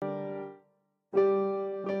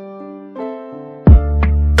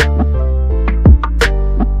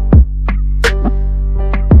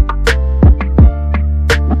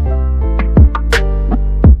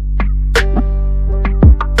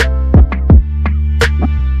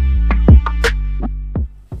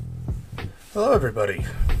everybody.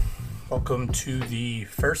 Welcome to the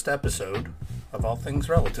first episode of All Things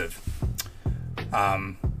Relative.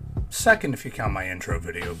 Second if you count my intro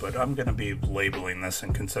video, but I'm going to be labeling this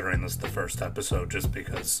and considering this the first episode just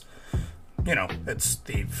because, it's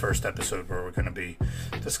the first episode where we're going to be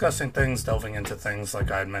discussing things, delving into things like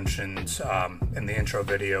I had mentioned in the intro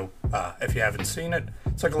video. If you haven't seen it,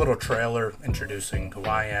 it's like a little trailer introducing who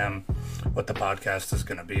I am, what the podcast is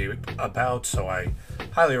going to be about, so I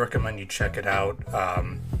highly recommend you check it out.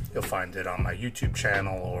 You'll find it on my YouTube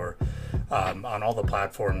channel or on all the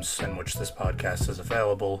platforms in which this podcast is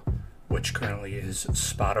available, which currently is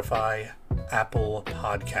Spotify, Apple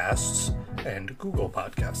Podcasts, and Google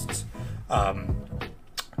Podcasts.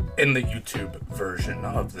 In the YouTube version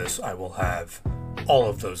of this, I will have all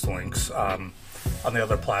of those links. On the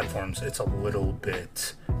other platforms, it's a little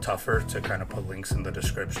bit tougher to kind of put links in the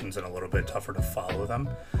descriptions and a little bit tougher to follow them.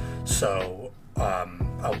 So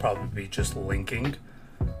I'll probably be just linking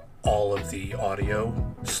all of the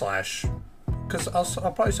audio because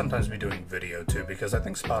I'll probably sometimes be doing video too, because I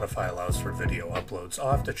think Spotify allows for video uploads.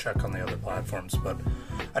 I'll have to check on the other platforms, but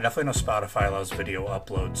I definitely know Spotify allows video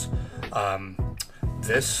uploads.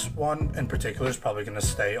 This one in particular is probably going to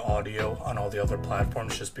stay audio on all the other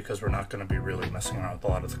platforms just because we're not going to be really messing around with a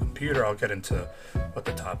lot of the computer. I'll get into what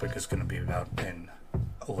the topic is going to be about in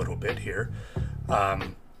a little bit here.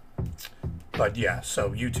 But yeah, so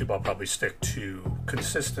YouTube I'll probably stick to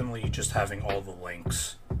consistently just having all the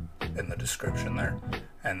links in the description there.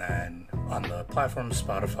 And then on the platforms,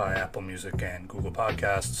 Spotify, Apple Music, and Google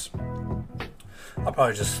Podcasts, I'll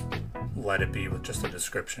probably just let it be with just a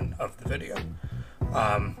description of the video.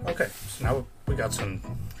 Okay, so now we got some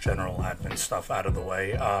general admin stuff out of the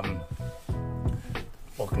way.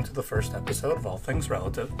 Welcome to the first episode of All Things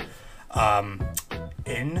Relative.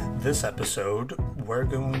 In this episode, we're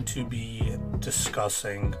going to be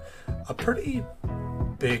discussing a pretty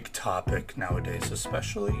big topic nowadays,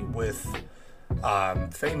 especially with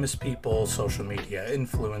famous people, social media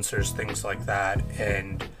influencers, things like that,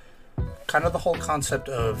 and kind of the whole concept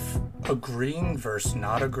of agreeing versus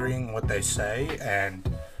not agreeing what they say, and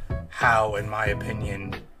how, in my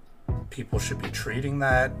opinion, people should be treating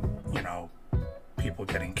that, people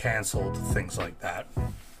getting canceled, things like that.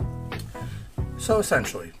 So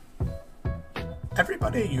essentially,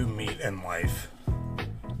 everybody you meet in life,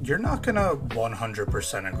 you're not going to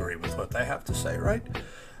 100% agree with what they have to say, right?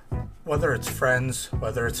 Whether it's friends,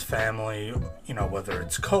 whether it's family, whether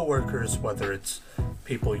it's coworkers, whether it's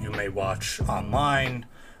people you may watch online,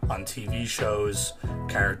 on TV shows,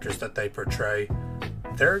 characters that they portray,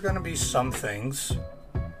 there are going to be some things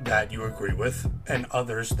that you agree with and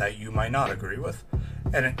others that you might not agree with.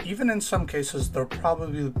 And even in some cases, there'll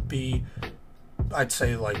probably be, I'd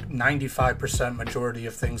say, like 95% majority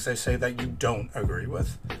of things they say that you don't agree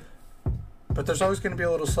with. But there's always going to be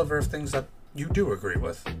a little sliver of things that you do agree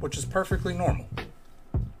with, which is perfectly normal.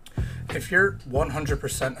 If you're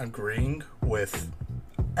 100% agreeing with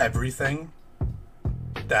everything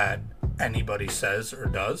that anybody says or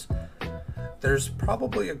does, there's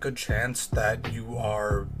probably a good chance that you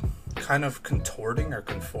are kind of contorting or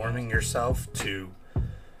conforming yourself to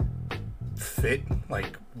fit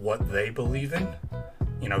like what they believe in.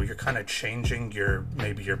 You're kind of changing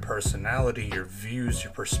maybe your personality, your views,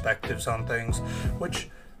 your perspectives on things, which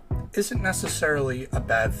isn't necessarily a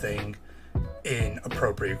bad thing in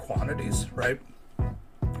appropriate quantities, right?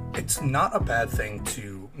 It's not a bad thing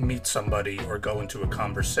to meet somebody or go into a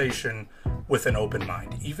conversation with an open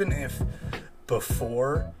mind, even if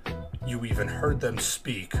before you even heard them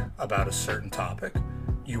speak about a certain topic,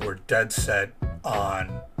 you were dead set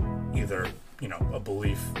on either, a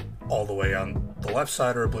belief all the way on the left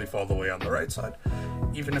side or a belief all the way on the right side.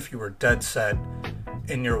 Even if you were dead set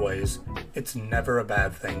in your ways, it's never a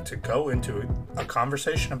bad thing to go into a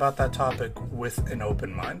conversation about that topic with an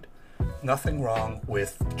open mind. Nothing wrong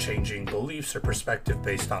with changing beliefs or perspective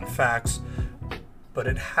based on facts, but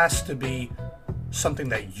it has to be something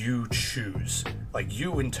that you choose. Like,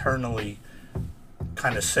 you internally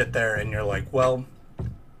kind of sit there and you're like, well,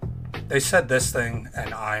 they said this thing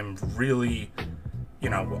and I'm really,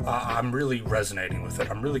 I'm really resonating with it.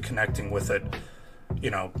 I'm really connecting with it.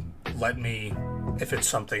 Let me, if it's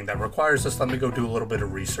something that requires this, let me go do a little bit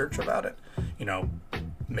of research about it.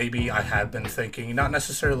 Maybe I have been thinking, not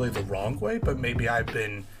necessarily the wrong way, but maybe I've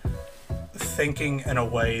been thinking in a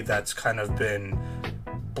way that's kind of been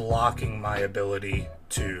blocking my ability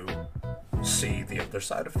to see the other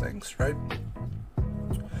side of things, right?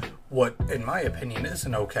 What, in my opinion,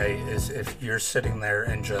 isn't okay is if you're sitting there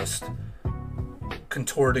and just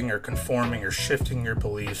contorting or conforming or shifting your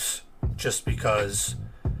beliefs just because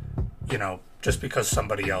just because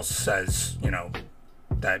somebody else says,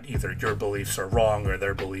 that either your beliefs are wrong or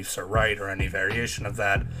their beliefs are right or any variation of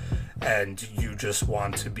that, and you just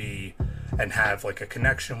want to be and have like a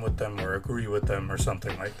connection with them or agree with them or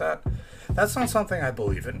something like that. That's not something I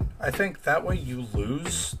believe in. I think that way you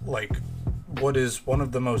lose like what is one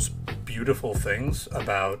of the most beautiful things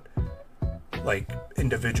about like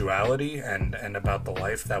individuality and about the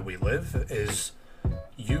life that we live is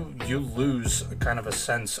you lose kind of a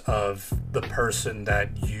sense of the person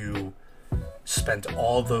that you spent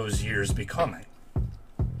all those years becoming.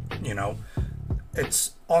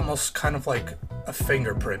 It's almost kind of like a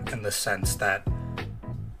fingerprint in the sense that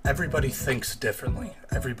everybody thinks differently.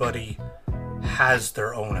 Everybody has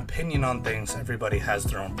their own opinion on things. Everybody has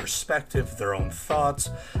their own perspective, their own thoughts.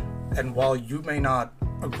 And while you may not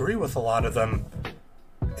agree with a lot of them,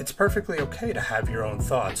 it's perfectly okay to have your own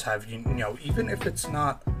thoughts. Even if it's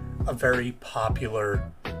not a very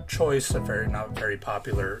popular choice, not very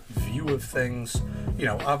popular view of things,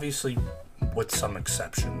 obviously with some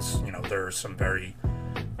exceptions. There are some very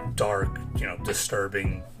dark,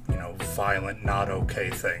 disturbing, violent, not okay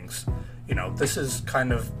things. This is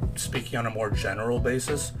kind of speaking on a more general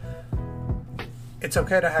basis. It's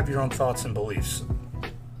okay to have your own thoughts and beliefs.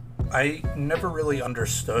 I never really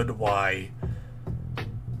understood why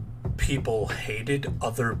people hated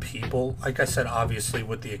other people. Like I said, obviously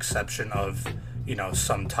with the exception of,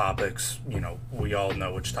 some topics, we all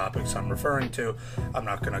know which topics I'm referring to. I'm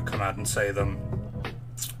not going to come out and say them.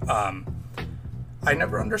 I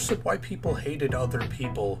never understood why people hated other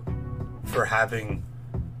people for having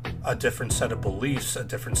a different set of beliefs, a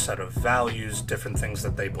different set of values, different things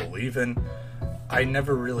that they believe in. I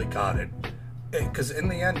never really got it. Because in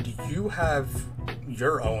the end, you have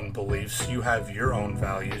your own beliefs, you have your own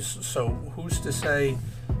values, so who's to say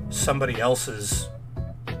somebody else's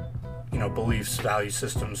beliefs, value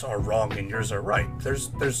systems are wrong and yours are right?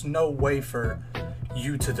 There's no way for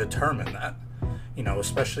you to determine that.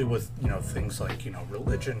 Especially with, things like,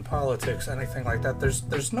 religion, politics, anything like that.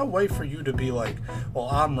 There's no way for you to be like, well,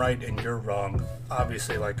 I'm right and you're wrong.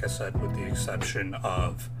 Obviously, like I said, with the exception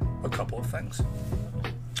of a couple of things.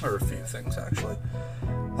 Or a few things, actually.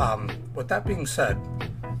 With that being said,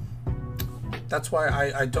 that's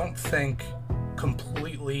why I don't think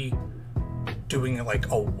completely doing like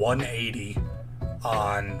a 180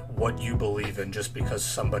 on what you believe in just because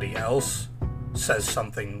somebody else says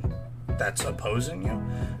something that's opposing you,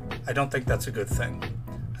 I don't think that's a good thing.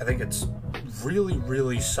 I think it's really,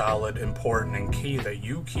 really solid, important, and key that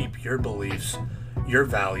you keep your beliefs, your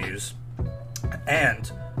values, and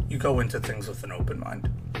you go into things with an open mind.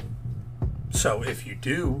 So if you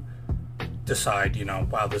do decide,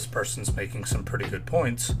 wow, this person's making some pretty good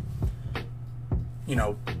points,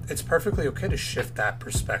 it's perfectly okay to shift that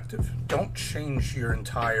perspective. Don't change your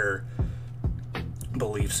entire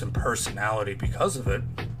beliefs and personality because of it.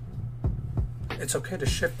 It's okay to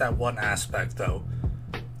shift that one aspect, though,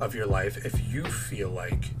 of your life if you feel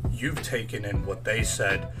like you've taken in what they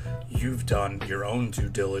said, you've done your own due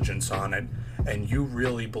diligence on it, and you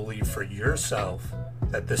really believe for yourself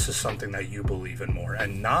that this is something that you believe in more,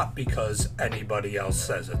 and not because anybody else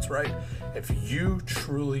says it's right. If you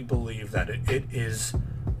truly believe that it is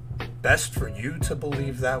best for you to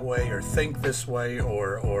believe that way or think this way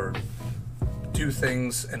or do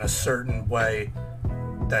things in a certain way,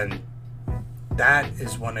 then that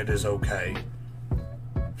is when it is okay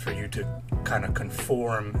for you to kind of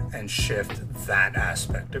conform and shift that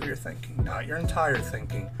aspect of your thinking, not your entire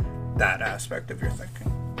thinking, that aspect of your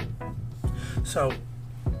thinking. So,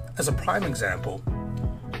 as a prime example,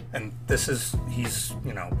 and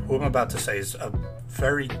who I'm about to say is a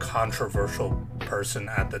very controversial person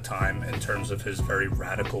at the time in terms of his very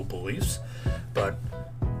radical beliefs, but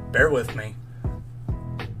bear with me.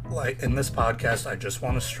 Like in this podcast, I just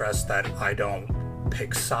want to stress that I don't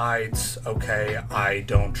pick sides, okay? I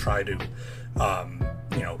don't try to,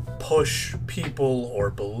 push people or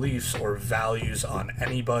beliefs or values on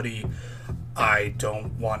anybody. I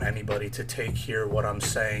don't want anybody to take here what I'm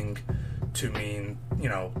saying to mean,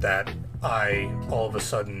 that I all of a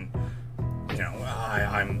sudden,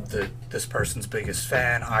 I'm this person's biggest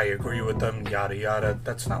fan. I agree with them, yada yada.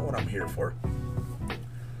 That's not what I'm here for.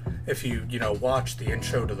 If you watch the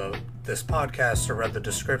intro to this podcast or read the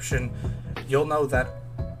description, you'll know that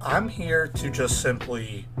I'm here to just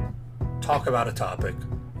simply talk about a topic,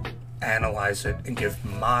 analyze it, and give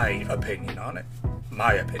my opinion on it.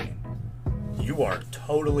 My opinion. You are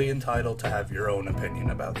totally entitled to have your own opinion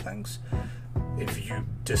about things. If you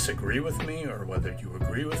disagree with me or whether you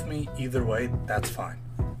agree with me, either way, that's fine.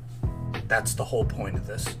 That's the whole point of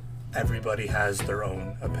this. Everybody has their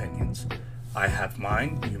own opinions. I have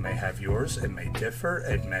mine, you may have yours, it may differ,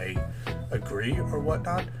 it may agree or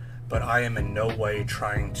whatnot, but I am in no way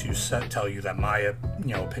trying to tell you that my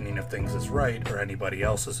opinion of things is right or anybody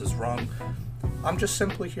else's is wrong. I'm just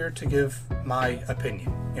simply here to give my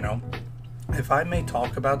opinion. If I may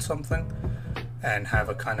talk about something and have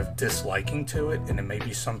a kind of disliking to it, and it may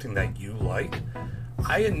be something that you like,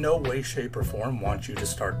 I in no way, shape, or form want you to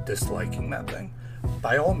start disliking that thing.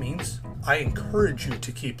 By all means, I encourage you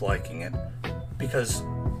to keep liking it, because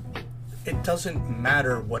it doesn't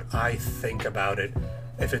matter what I think about it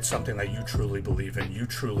if it's something that you truly believe in, you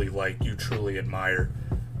truly like, you truly admire.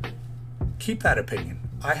 Keep that opinion.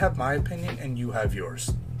 I have my opinion and you have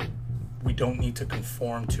yours. We don't need to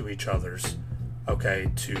conform to each other's,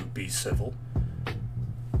 okay, to be civil.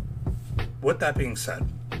 With that being said,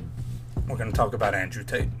 we're going to talk about Andrew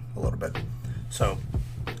Tate a little bit. So,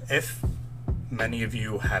 if many of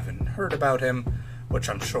you haven't heard about him, which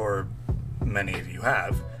I'm sure many of you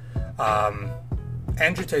have,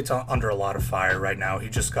 Andrew Tate's under a lot of fire right now. He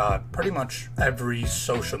just got pretty much every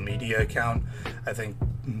social media account, I think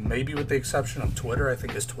maybe with the exception of Twitter. I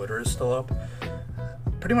think his Twitter is still up.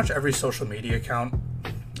 Pretty much every social media account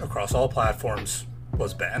across all platforms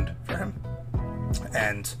was banned for him.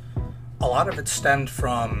 And a lot of it stemmed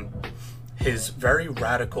from his very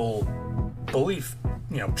radical belief,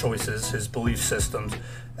 choices, his belief systems,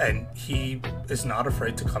 and he is not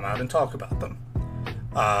afraid to come out and talk about them.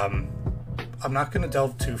 I'm not going to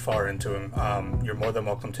delve too far into him. You're more than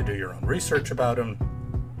welcome to do your own research about him.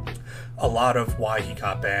 A lot of why he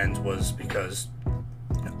got banned was because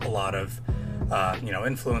a lot of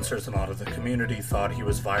influencers and a lot of the community thought he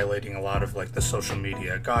was violating a lot of the social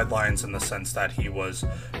media guidelines, in the sense that he was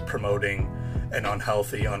promoting an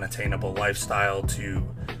unhealthy, unattainable lifestyle to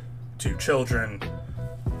children,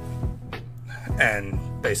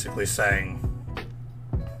 and basically saying,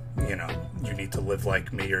 you need to live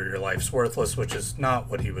like me or your life's worthless, which is not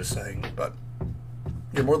what he was saying, but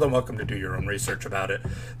you're more than welcome to do your own research about it.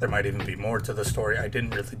 There might even be more to the story. I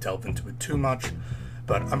didn't really delve into it too much,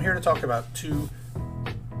 but I'm here to talk about two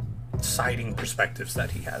siding perspectives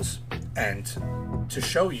that he has, and to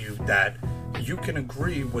show you that you can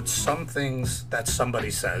agree with some things that somebody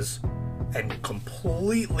says and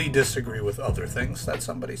completely disagree with other things that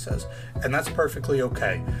somebody says. And that's perfectly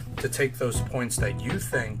okay, to take those points that you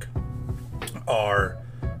think are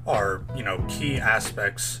key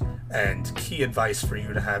aspects and key advice for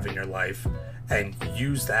you to have in your life, and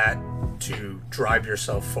use that to drive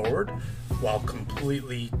yourself forward, while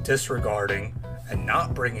completely disregarding and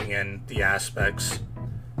not bringing in the aspects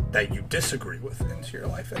that you disagree with into your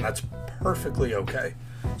life. And that's perfectly okay.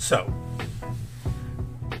 So,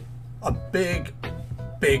 a big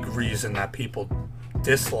reason that people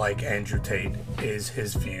dislike Andrew Tate is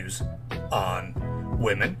his views on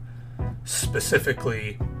women.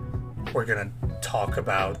 Specifically, we're going to talk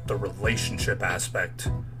about the relationship aspect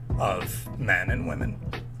of men and women.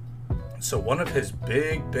 So one of his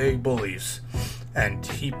big beliefs, and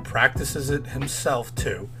he practices it himself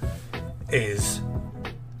too, is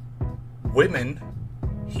women,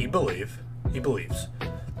 he believes,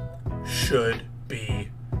 should be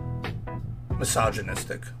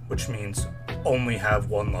misogynistic, which means only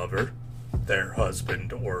have one lover, their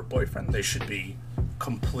husband or boyfriend. They should be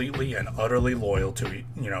completely and utterly loyal to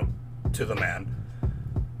the man.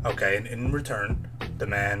 Okay, and in return, the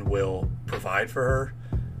man will provide for her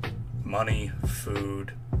money,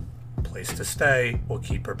 food, place to stay, will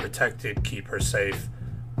keep her protected, keep her safe,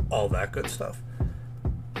 all that good stuff.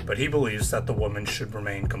 But he believes that the woman should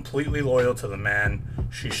remain completely loyal to the man.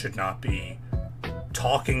 She should not be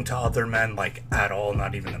talking to other men at all,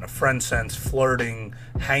 not even in a friend sense, flirting,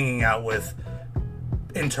 hanging out with,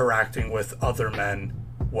 interacting with other men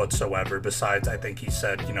whatsoever, besides, I think he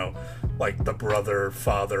said, the brother,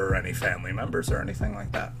 father, or any family members or anything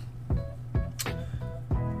like that.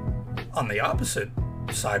 On the opposite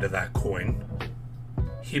side of that coin,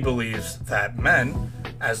 he believes that men,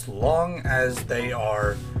 as long as they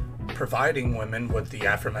are providing women with the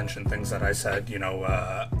aforementioned things that I said,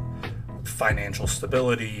 financial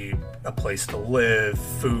stability, a place to live,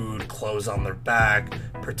 food, clothes on their back,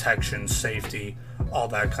 protection, safety, all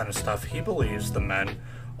that kind of stuff, he believes the men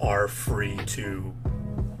are free to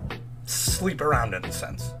sleep around, in a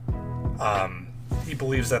sense. He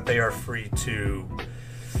believes that they are free to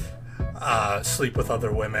sleep with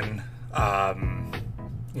other women,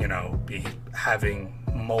 be having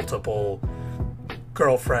multiple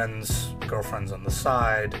girlfriends on the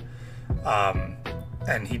side,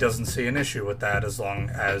 and he doesn't see an issue with that, as long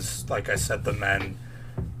as, like I said, the men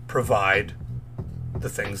provide the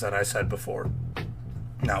things that I said before.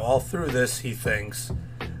 Now, all through this, he thinks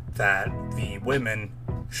that the women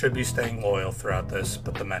should be staying loyal throughout this,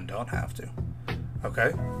 but the men don't have to.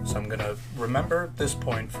 Okay? So I'm going to remember this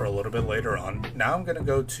point for a little bit later on. Now I'm going to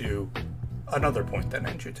go to another point that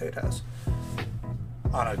Andrew Tate has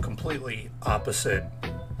on a completely opposite,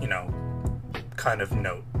 kind of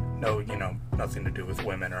note. No, nothing to do with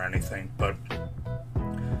women or anything, but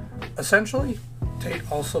essentially,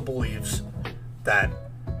 Tate also believes that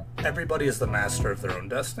everybody is the master of their own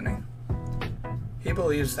destiny. He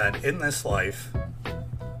believes that in this life,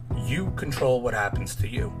 you control what happens to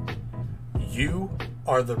you. You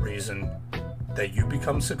are the reason that you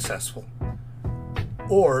become successful.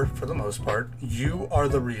 Or, for the most part, you are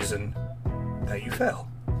the reason that you fail.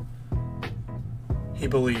 He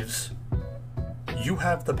believes you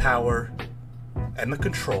have the power and the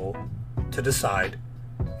control to decide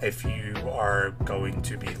if you are going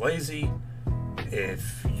to be lazy,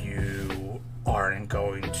 if you aren't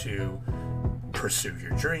going to pursue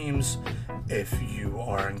your dreams, if you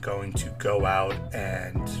aren't going to go out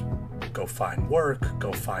and go find work,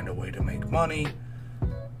 go find a way to make money.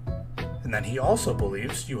 And then he also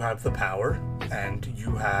believes you have the power and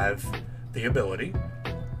you have the ability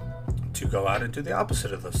to go out and do the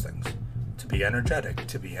opposite of those things. To be energetic,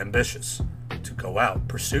 to be ambitious, to go out,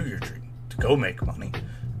 pursue your dream, to go make money,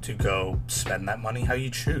 to go spend that money how you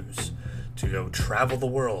choose, to go travel the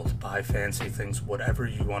world, buy fancy things, whatever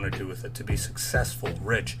you want to do with it, to be successful,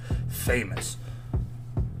 rich, famous.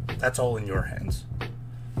 That's all in your hands.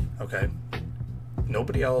 Okay?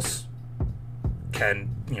 Nobody else can,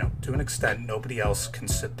 to an extent, nobody else can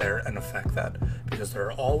sit there and affect that, because there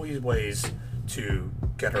are always ways to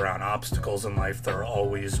get around obstacles in life. There are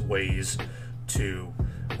always ways to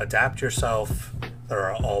adapt yourself. There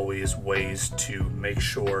are always ways to make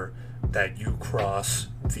sure that you cross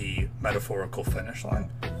the metaphorical finish line,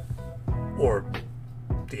 or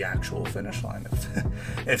the actual finish line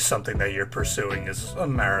if something that you're pursuing is a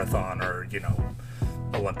marathon or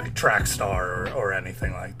Olympic track star or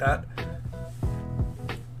anything like that.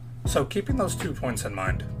 So keeping those 2 points in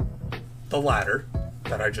mind, the latter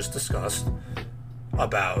that I just discussed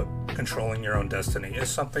about controlling your own destiny is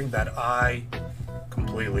something that I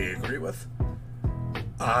completely agree with.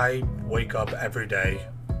 I wake up every day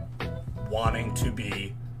wanting to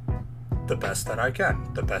be the best that I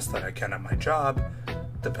can. The best that I can at my job,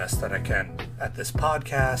 the best that I can at this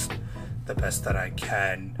podcast, the best that I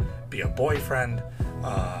can be a boyfriend,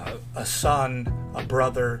 a son, a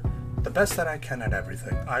brother, the best that I can at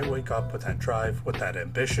everything. I wake up with that drive, with that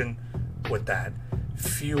ambition, with that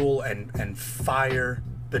fuel and fire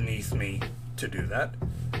beneath me to do that.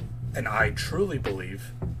 And I truly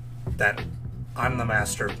believe that I'm the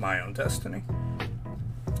master of my own destiny.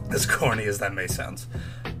 As corny as that may sound,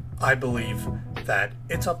 I believe that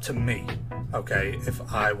it's up to me, okay, if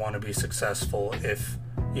I want to be successful, if,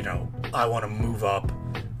 I want to move up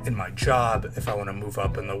in my job, if I want to move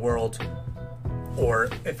up in the world, or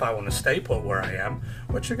if I want to stay put where I am,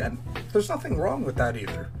 which again, there's nothing wrong with that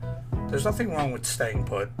either. There's nothing wrong with staying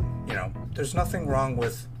put, there's nothing wrong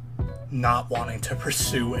with not wanting to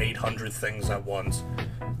pursue 800 things at once.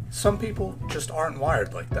 Some people just aren't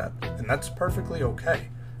wired like that, and that's perfectly okay.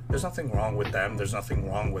 There's nothing wrong with them. There's nothing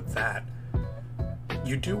wrong with that.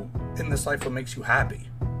 You do in this life what makes you happy.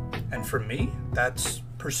 And for me, that's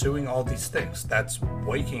pursuing all these things. That's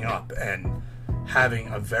waking up and having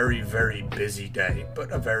a very, very busy day,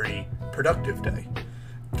 but a very productive day.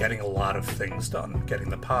 Getting a lot of things done. Getting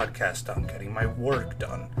the podcast done. Getting my work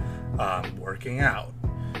done. Working out.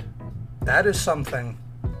 That is something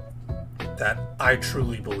that I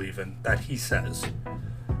truly believe in, that he says,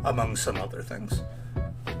 among some other things.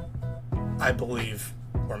 I believe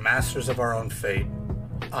we're masters of our own fate.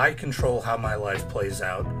 I control how my life plays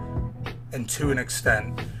out, and to an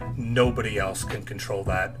extent, nobody else can control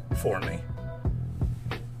that for me.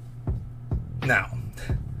 Now,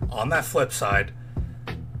 on that flip side,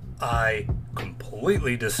 I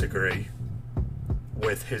completely disagree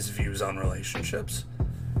with his views on relationships.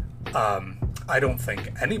 I don't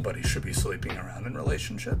think anybody should be sleeping around in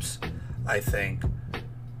relationships. I think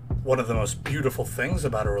one of the most beautiful things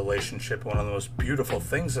about a relationship, one of the most beautiful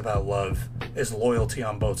things about love, is loyalty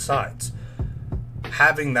on both sides.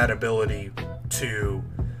 Having that ability to,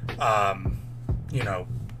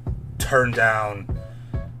 turn down,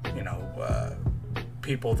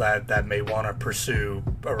 people that may want to pursue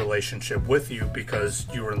a relationship with you because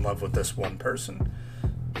you were in love with this one person.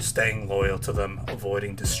 Staying loyal to them,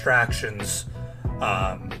 avoiding distractions,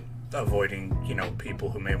 avoiding, people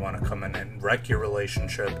who may want to come in and wreck your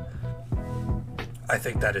relationship. I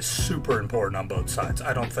think that is super important on both sides.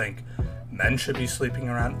 I don't think men should be sleeping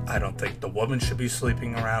around. I don't think the woman should be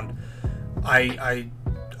sleeping around. I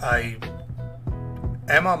I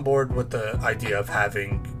am on board with the idea of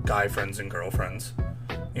having guy friends and girlfriends.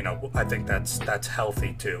 You know, I think that's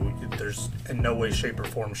healthy too. There's in no way, shape, or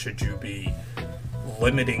form should you be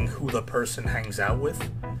limiting who the person hangs out with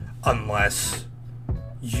unless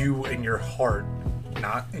you in your heart,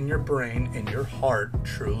 not in your brain, in your heart,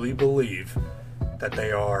 truly believe that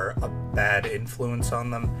they are a bad influence on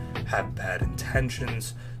them, have bad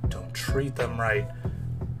intentions, don't treat them right,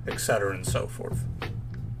 etc. and so forth.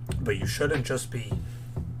 But you shouldn't just be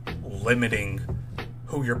limiting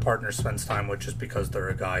who your partner spends time with just because they're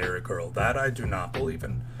a guy or a girl. That I do not believe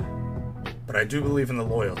in. But I do believe in the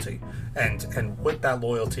loyalty. And with that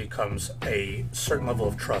loyalty comes a certain level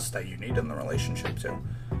of trust that you need in the relationship too.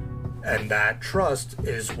 And that trust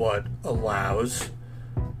is what allows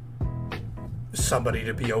somebody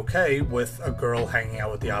to be okay with a girl hanging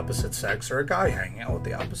out with the opposite sex or a guy hanging out with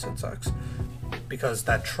the opposite sex. Because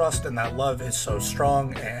that trust and that love is so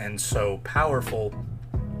strong and so powerful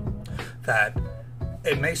that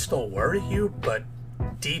it may still worry you, but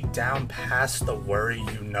deep down past the worry,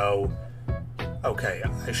 you know, okay,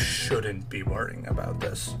 I shouldn't be worrying about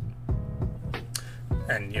this.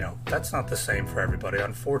 And, you know, that's not the same for everybody.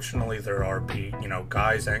 Unfortunately, there are,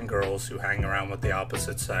 guys and girls who hang around with the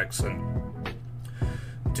opposite sex and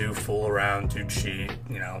do fool around, do cheat,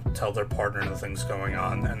 tell their partner nothing's going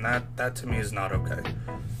on. And that to me is not okay.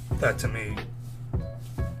 That to me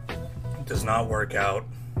does not work out.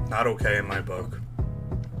 Not okay in my book.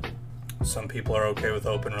 Some people are okay with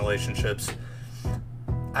open relationships.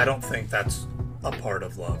 I don't think that's a part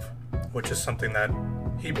of love, which is something that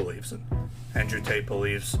he believes in. Andrew Tate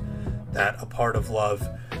believes that a part of love,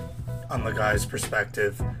 on the guy's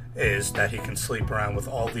perspective, is that he can sleep around with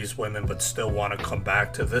all these women but still want to come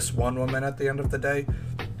back to this one woman at the end of the day.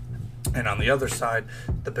 And on the other side,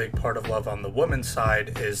 the big part of love on the woman's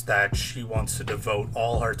side is that she wants to devote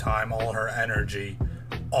all her time, all her energy,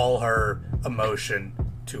 all her emotion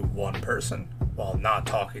to one person while not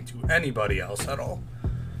talking to anybody else at all.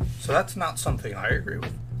 So that's not something I agree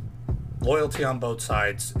with. Loyalty on both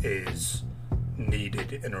sides is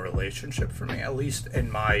needed in a relationship for me, at least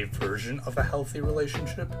in my version of a healthy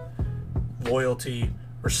relationship. Loyalty,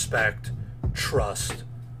 respect, trust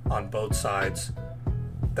on both sides,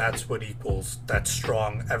 that's what equals that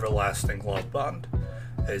strong, everlasting love bond,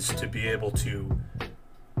 is to be able to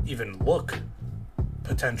even look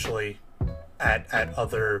potentially at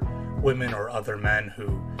other women or other men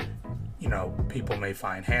who, people may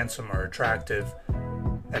find handsome or attractive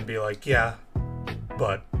and be like, yeah,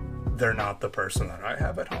 but they're not the person that I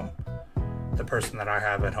have at home. The person that I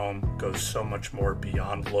have at home goes so much more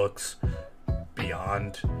beyond looks,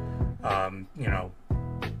 beyond,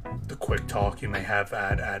 the quick talk you may have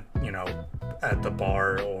at the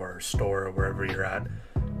bar or store or wherever you're at.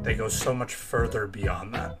 They go so much further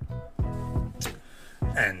beyond that.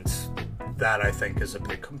 And that, I think, is a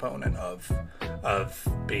big component of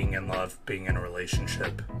being in love, being in a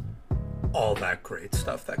relationship, all that great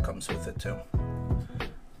stuff that comes with it too.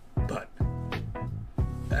 But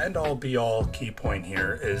the end all be all key point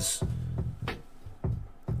here is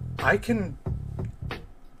I can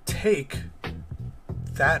take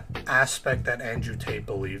that aspect that Andrew Tate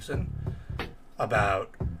believes in about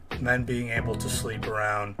men being able to sleep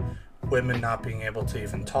around, women not being able to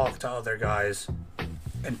even talk to other guys,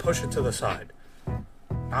 and push it to the side.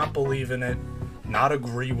 Not believe in it, not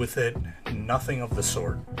agree with it, nothing of the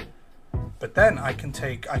sort. But then I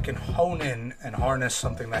can hone in and harness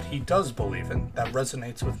something that he does believe in, that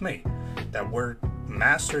resonates with me. That we're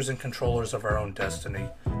masters and controllers of our own destiny.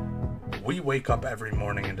 We wake up every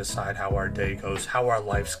morning and decide how our day goes, how our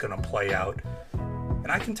life's gonna play out.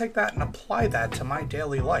 And I can take that and apply that to my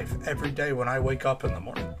daily life every day when I wake up in the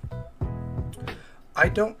morning. I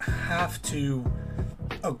don't have to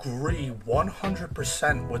agree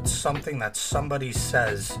 100% with something that somebody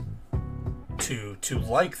says to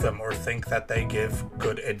like them or think that they give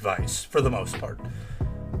good advice, for the most part.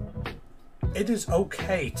 It is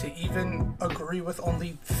okay to even agree with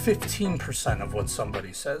only 15% of what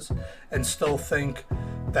somebody says and still think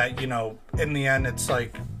that, in the end, it's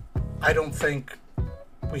like, I don't think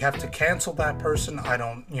we have to cancel that person.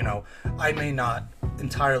 I may not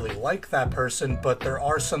entirely like that person, but there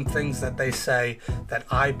are some things that they say that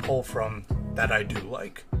I pull from that I do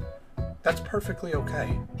like. That's perfectly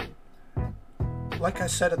okay. Like I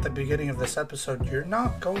said at the beginning of this episode, you're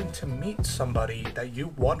not going to meet somebody that you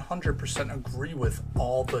 100% agree with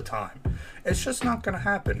all the time. It's just not going to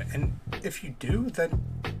happen. And if you do, then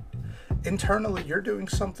internally you're doing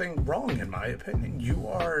something wrong, in my opinion. You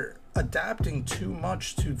are adapting too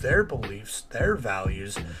much to their beliefs, their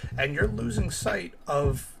values, and you're losing sight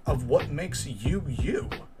of what makes you you.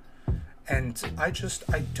 And I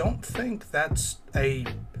don't think it's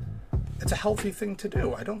a healthy thing to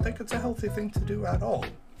do. I don't think it's a healthy thing to do at all.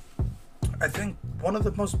 I think one of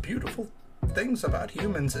the most beautiful things about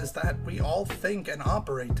humans is that we all think and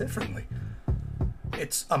operate differently.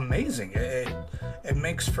 It's amazing. It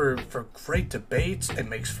makes for great debates. It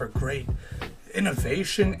makes for great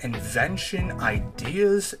innovation, invention,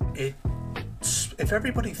 ideas. If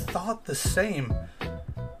everybody thought the same,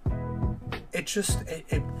 it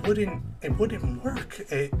wouldn't work.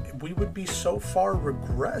 We would be so far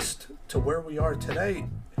regressed to where we are today.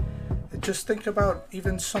 Just think about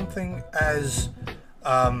even something as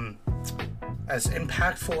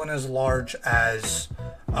impactful and as large as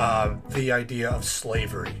the idea of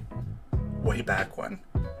slavery way back when.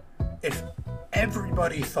 If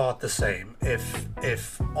everybody thought the same,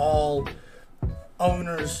 if all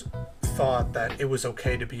owners thought that it was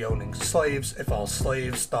okay to be owning slaves, if all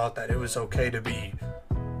slaves thought that it was okay to be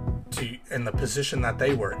in the position that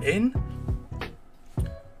they were in,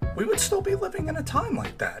 we would still be living in a time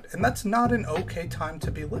like that. And that's not an okay time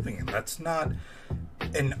to be living in. That's not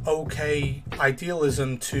an okay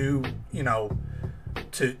idealism to be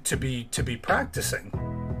practicing.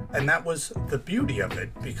 And that was the beauty of it,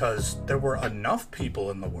 because there were enough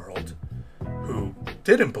people in the world who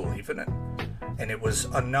didn't believe in it, and it was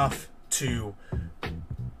enough to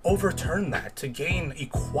overturn that, to gain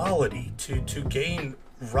equality, to gain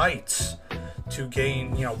rights, to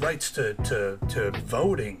gain rights to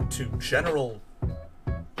voting, to general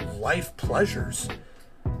life pleasures,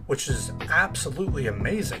 which is absolutely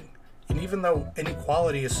amazing. And even though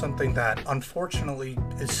inequality is something that unfortunately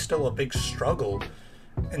is still a big struggle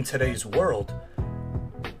in today's world,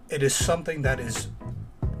 it is something that is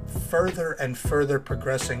further and further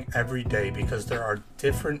progressing every day, because there are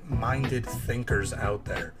different minded thinkers out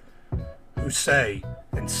there who say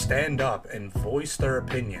and stand up and voice their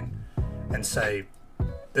opinion and say,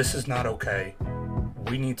 this is not okay,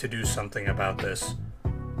 we need to do something about this,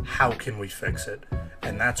 how can we fix it?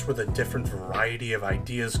 And that's where the different variety of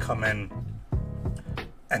ideas come in,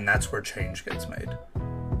 and that's where change gets made.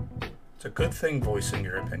 It's a good thing voicing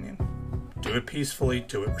your opinion. Do it peacefully,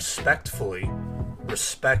 do it respectfully,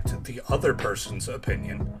 respect the other person's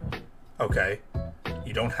opinion, okay?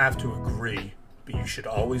 You don't have to agree, but you should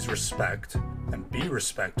always respect and be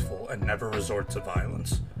respectful and never resort to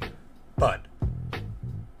violence. But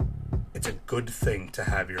it's a good thing to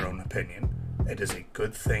have your own opinion. It is a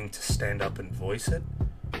good thing to stand up and voice it,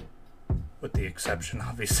 with the exception,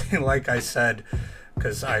 obviously, like I said,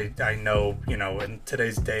 because I know, in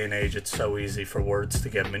today's day and age, it's so easy for words to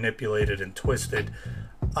get manipulated and twisted.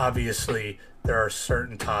 Obviously, there are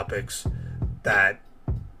certain topics that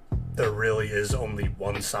there really is only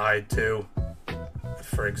one side to.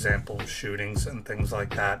 For example, shootings and things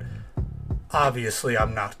like that. Obviously,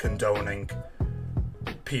 I'm not condoning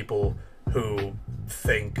people who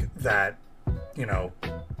think that,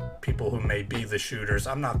 people who may be the shooters,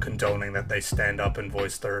 I'm not condoning that they stand up and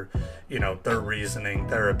voice their reasoning,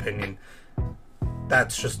 their opinion.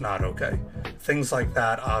 That's just not okay. Things like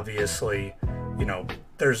that, obviously,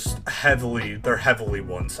 they're heavily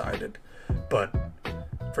one-sided. But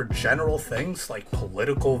for general things like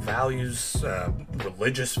political values,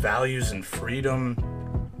 religious values and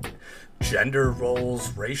freedom, gender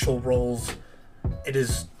roles, racial roles, it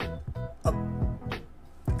is a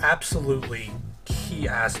absolutely key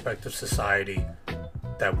aspect of society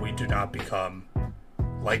that we do not become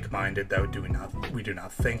like-minded, that we do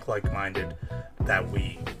not think like-minded, that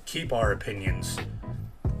we keep our opinions,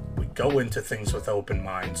 we go into things with open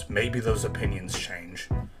minds. Maybe those opinions change,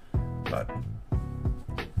 but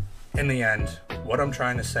in the end, what I'm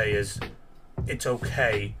trying to say is it's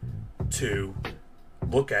okay to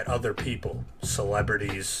look at other people,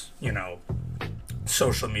 celebrities,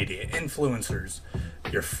 social media influencers,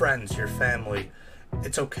 your friends, your family.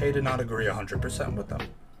 It's okay to not agree 100% with them.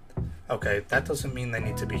 Okay, that doesn't mean they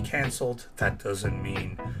need to be canceled. That doesn't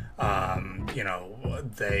mean,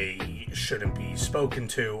 they shouldn't be spoken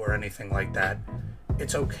to or anything like that.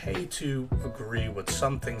 It's okay to agree with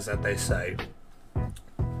some things that they say,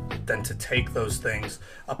 then to take those things,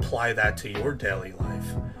 apply that to your daily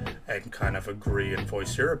life, and kind of agree and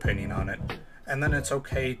voice your opinion on it. And then it's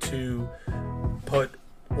okay to put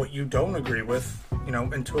what you don't agree with,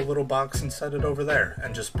 into a little box and set it over there,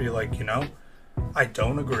 and just be like, I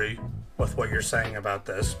don't agree with what you're saying about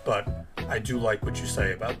this, but I do like what you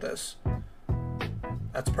say about this.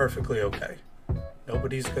 That's perfectly okay.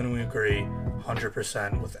 Nobody's going to agree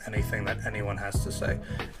 100% with anything that anyone has to say.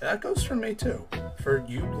 That goes for me too. For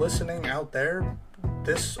you listening out there,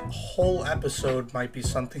 this whole episode might be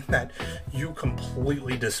something that you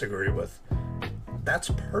completely disagree with. that's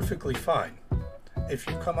perfectly fine. If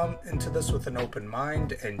you come on into this with an open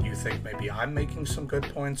mind and you think maybe I'm making some good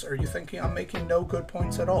points, or you think I'm making no good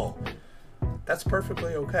points at all, that's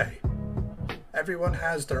perfectly okay. Everyone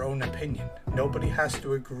has their own opinion. Nobody has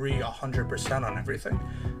to agree 100% on everything.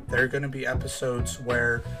 There are going to be episodes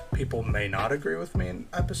where people may not agree with me, and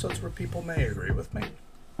episodes where people may agree with me.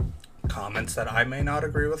 Comments that I may not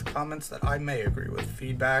agree with, comments that I may agree with,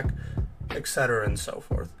 feedback, etc. and so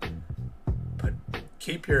forth. But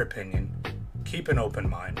keep your opinion, keep an open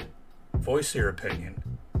mind, voice your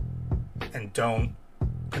opinion, and don't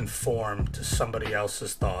conform to somebody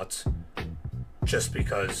else's thoughts just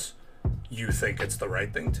because you think it's the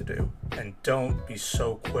right thing to do. And don't be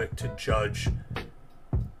so quick to judge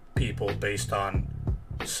people based on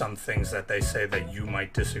some things that they say that you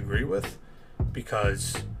might disagree with,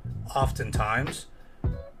 because oftentimes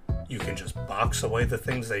you can just box away the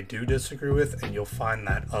things they do disagree with, and you'll find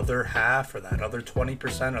that other half, or that other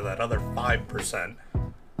 20%, or that other 5%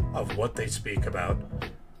 of what they speak about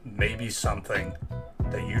may be something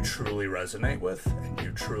that you truly resonate with and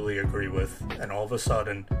you truly agree with, and all of a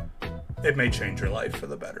sudden it may change your life for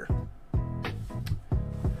the better.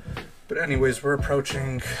 But anyways, we're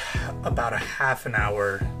approaching about a half an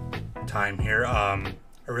hour time here. I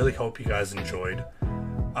really hope you guys enjoyed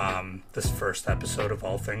this first episode of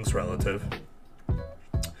All Things Relative.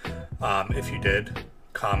 If you did,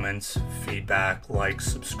 comments, feedback, likes,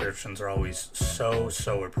 subscriptions are always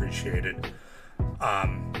so appreciated.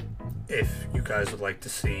 If you guys would like to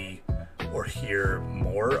see or hear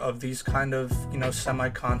more of these kind of,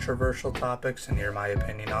 semi-controversial topics and hear my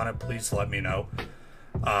opinion on it, please let me know.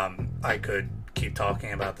 I could keep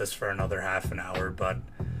talking about this for another half an hour, but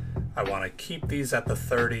I want to keep these at the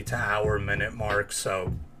 30 to hour minute mark,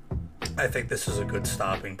 so I think this is a good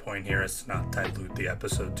stopping point here, as to not dilute the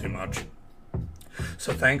episode too much.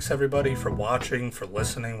 So thanks everybody for watching, for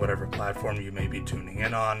listening, whatever platform you may be tuning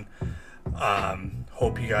in on.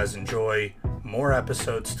 Hope you guys enjoy. More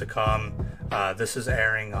episodes to come. This is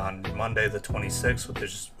airing on Monday the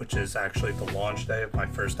 26th, which is actually the launch day of my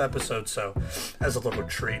first episode. So as a little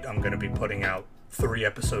treat, I'm going to be putting out 3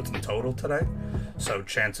 episodes in total today. So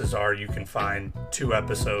chances are you can find 2 more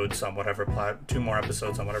episodes on whatever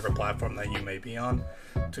platform that you may be on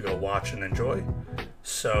to go watch and enjoy.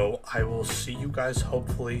 So I will see you guys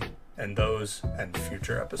hopefully in those and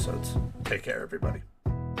future episodes. Take care, everybody.